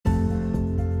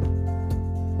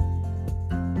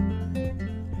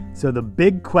So the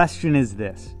big question is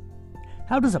this: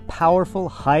 how does a powerful,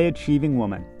 high-achieving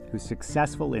woman who's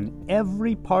successful in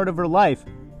every part of her life,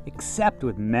 except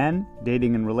with men,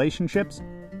 dating, and relationships,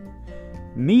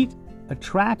 meet,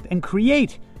 attract, and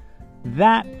create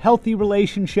that healthy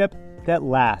relationship that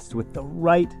lasts with the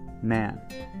right man?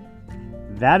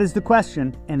 That is the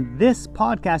question, and this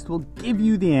podcast will give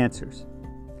you the answers.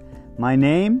 My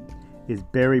name is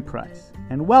Barry Price,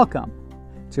 and welcome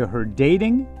to Her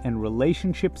Dating and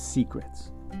Relationship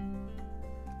Secrets.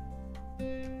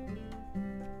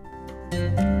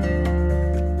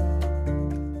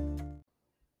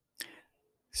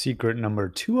 Secret number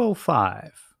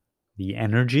 205, the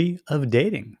energy of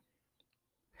dating.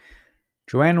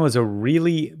 Joanne was a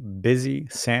really busy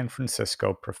San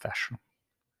Francisco professional.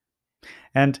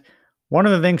 And one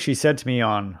of the things she said to me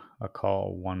on a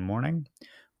call one morning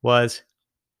was,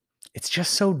 it's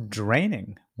just so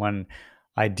draining when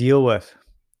I deal with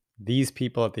these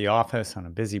people at the office on a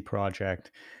busy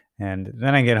project, and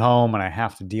then I get home and I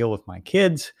have to deal with my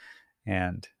kids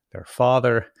and their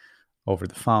father over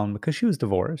the phone because she was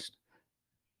divorced.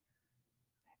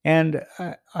 And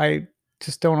I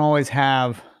just don't always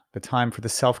have the time for the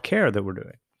self-care that we're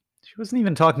doing. She wasn't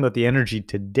even talking about the energy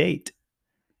to date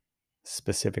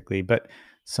specifically, but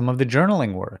some of the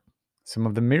journaling work, some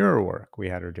of the mirror work we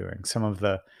had her doing, some of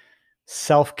the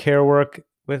self-care work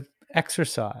with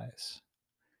exercise,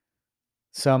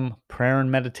 some prayer and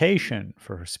meditation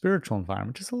for her spiritual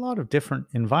environment, just a lot of different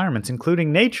environments,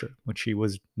 including nature, which she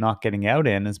was not getting out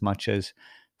in as much as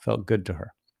felt good to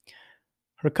her.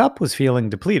 Her cup was feeling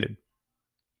depleted.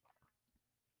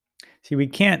 See, we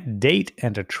can't date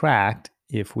and attract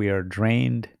if we are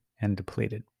drained and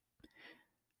depleted.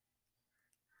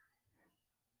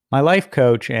 My life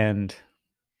coach and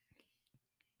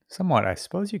somewhat, I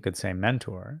suppose you could say,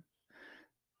 mentor,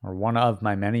 or one of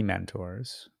my many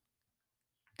mentors,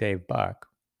 Dave Buck,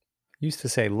 used to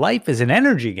say, life is an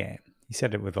energy game. He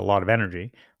said it with a lot of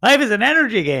energy. Life is an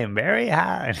energy game, Barry.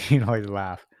 And he'd always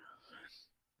laugh.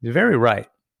 He's very right.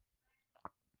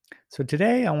 So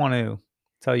today I want to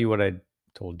tell you what I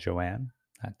told Joanne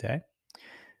that day,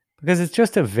 because it's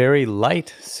just a very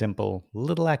light, simple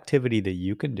little activity that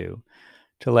you can do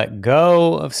to let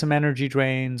go of some energy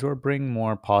drains or bring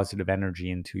more positive energy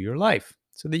into your life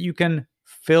so that you can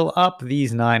fill up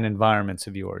these 9 environments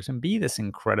of yours and be this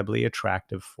incredibly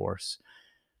attractive force,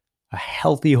 a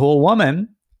healthy whole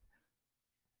woman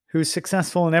who's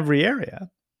successful in every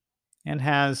area and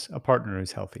has a partner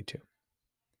who's healthy too.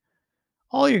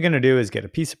 All you're going to do is get a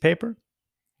piece of paper,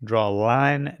 draw a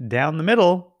line down the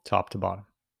middle, top to bottom.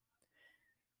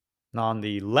 And on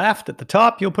the left at the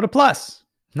top, you'll put a plus.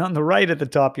 And on the right at the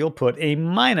top, you'll put a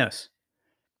minus.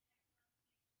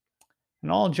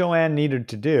 And all Joanne needed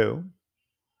to do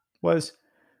was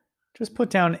just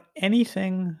put down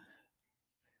anything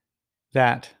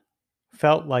that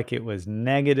felt like it was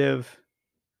negative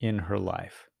in her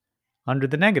life under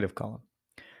the negative column.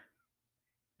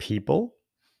 People,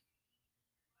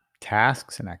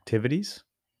 tasks and activities,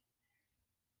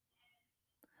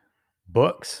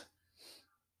 books,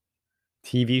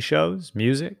 TV shows,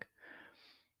 music,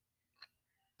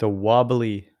 the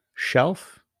wobbly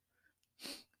shelf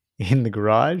in the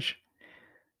garage,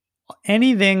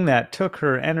 anything that took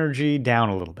her energy down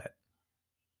a little bit.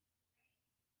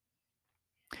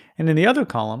 And in the other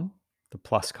column, the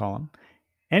plus column,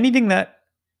 anything that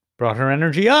brought her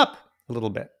energy up a little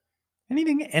bit.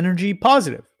 Anything energy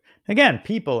positive. Again,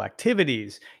 people,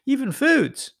 activities, even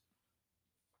foods.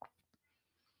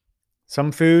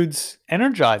 Some foods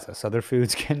energize us. Other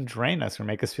foods can drain us or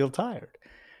make us feel tired.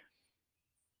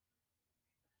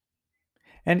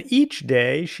 And each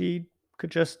day she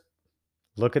could just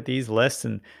look at these lists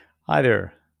and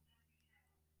either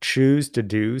choose to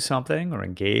do something or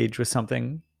engage with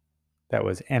something that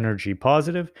was energy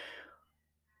positive,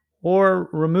 or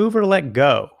remove or let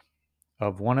go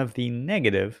of one of the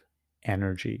negative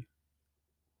energy.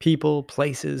 People,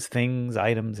 places, things,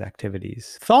 items,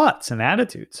 activities, thoughts, and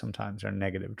attitudes sometimes are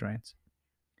negative drains.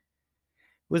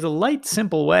 It was a light,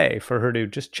 simple way for her to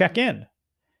just check in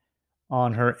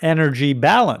on her energy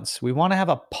balance. We want to have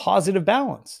a positive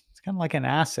balance. It's kind of like an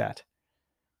asset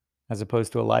as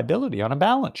opposed to a liability on a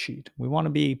balance sheet. We want to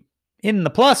be in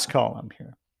the plus column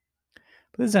here.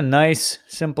 But this is a nice,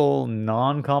 simple,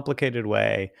 non-complicated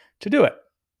way to do it.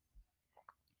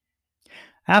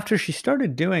 After she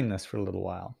started doing this for a little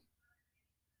while,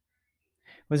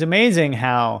 it was amazing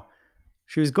how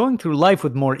she was going through life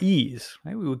with more ease.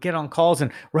 Right? We would get on calls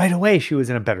and right away she was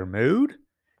in a better mood.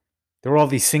 There were all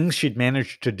these things she'd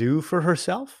managed to do for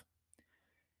herself.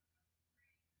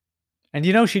 And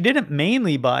she did it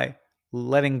mainly by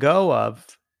letting go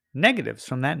of negatives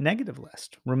from that negative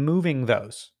list, removing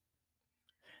those.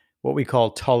 What we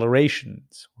call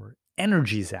tolerations or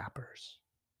energy zappers.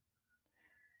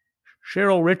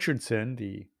 Cheryl Richardson,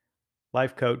 the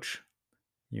life coach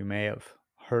you may have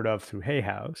heard of through Hay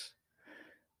House,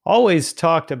 always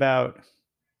talked about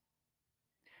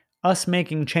us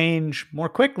making change more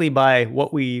quickly by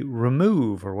what we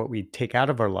remove or what we take out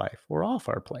of our life or off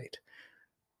our plate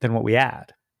than what we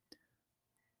add.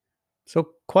 So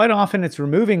quite often it's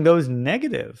removing those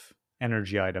negative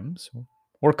energy items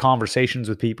or conversations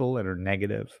with people that are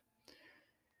negative.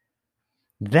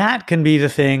 That can be the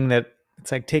thing that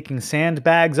it's like taking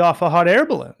sandbags off a hot air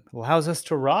balloon. It allows us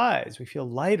to rise. We feel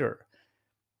lighter.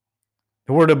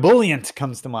 The word ebullient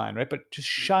comes to mind, right? But just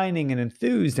shining and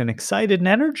enthused and excited and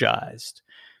energized.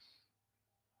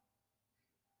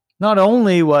 Not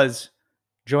only was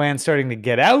Joanne starting to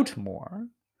get out more,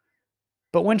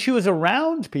 but when she was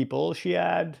around people, she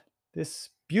had this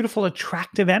beautiful,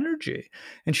 attractive energy.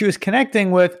 And she was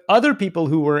connecting with other people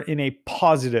who were in a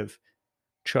positive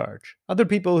charge, other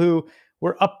people who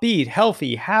were upbeat,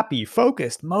 healthy, happy,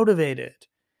 focused, motivated.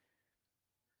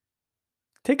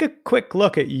 Take a quick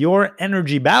look at your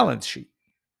energy balance sheet.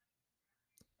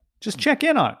 Just check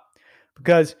in on it.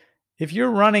 Because if you're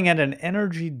running at an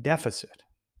energy deficit,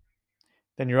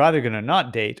 then you're either going to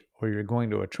not date or you're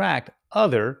going to attract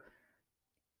other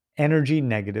energy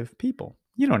negative people.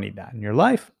 You don't need that in your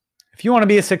life. If you want to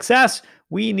be a success,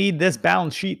 we need this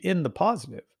balance sheet in the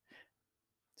positive.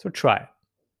 So try it.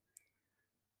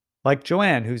 Like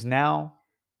Joanne, who's now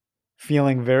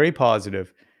feeling very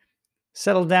positive,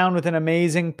 settled down with an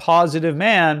amazing, positive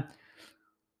man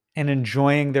and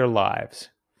enjoying their lives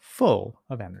full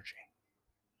of energy.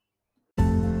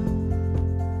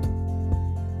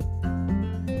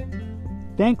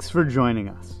 Thanks for joining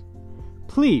us.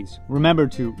 Please remember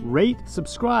to rate,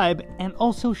 subscribe, and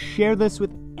also share this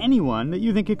with anyone that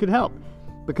you think it could help,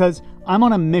 because I'm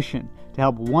on a mission to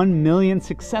help 1 million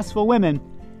successful women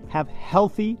have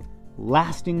healthy,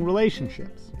 lasting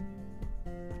relationships.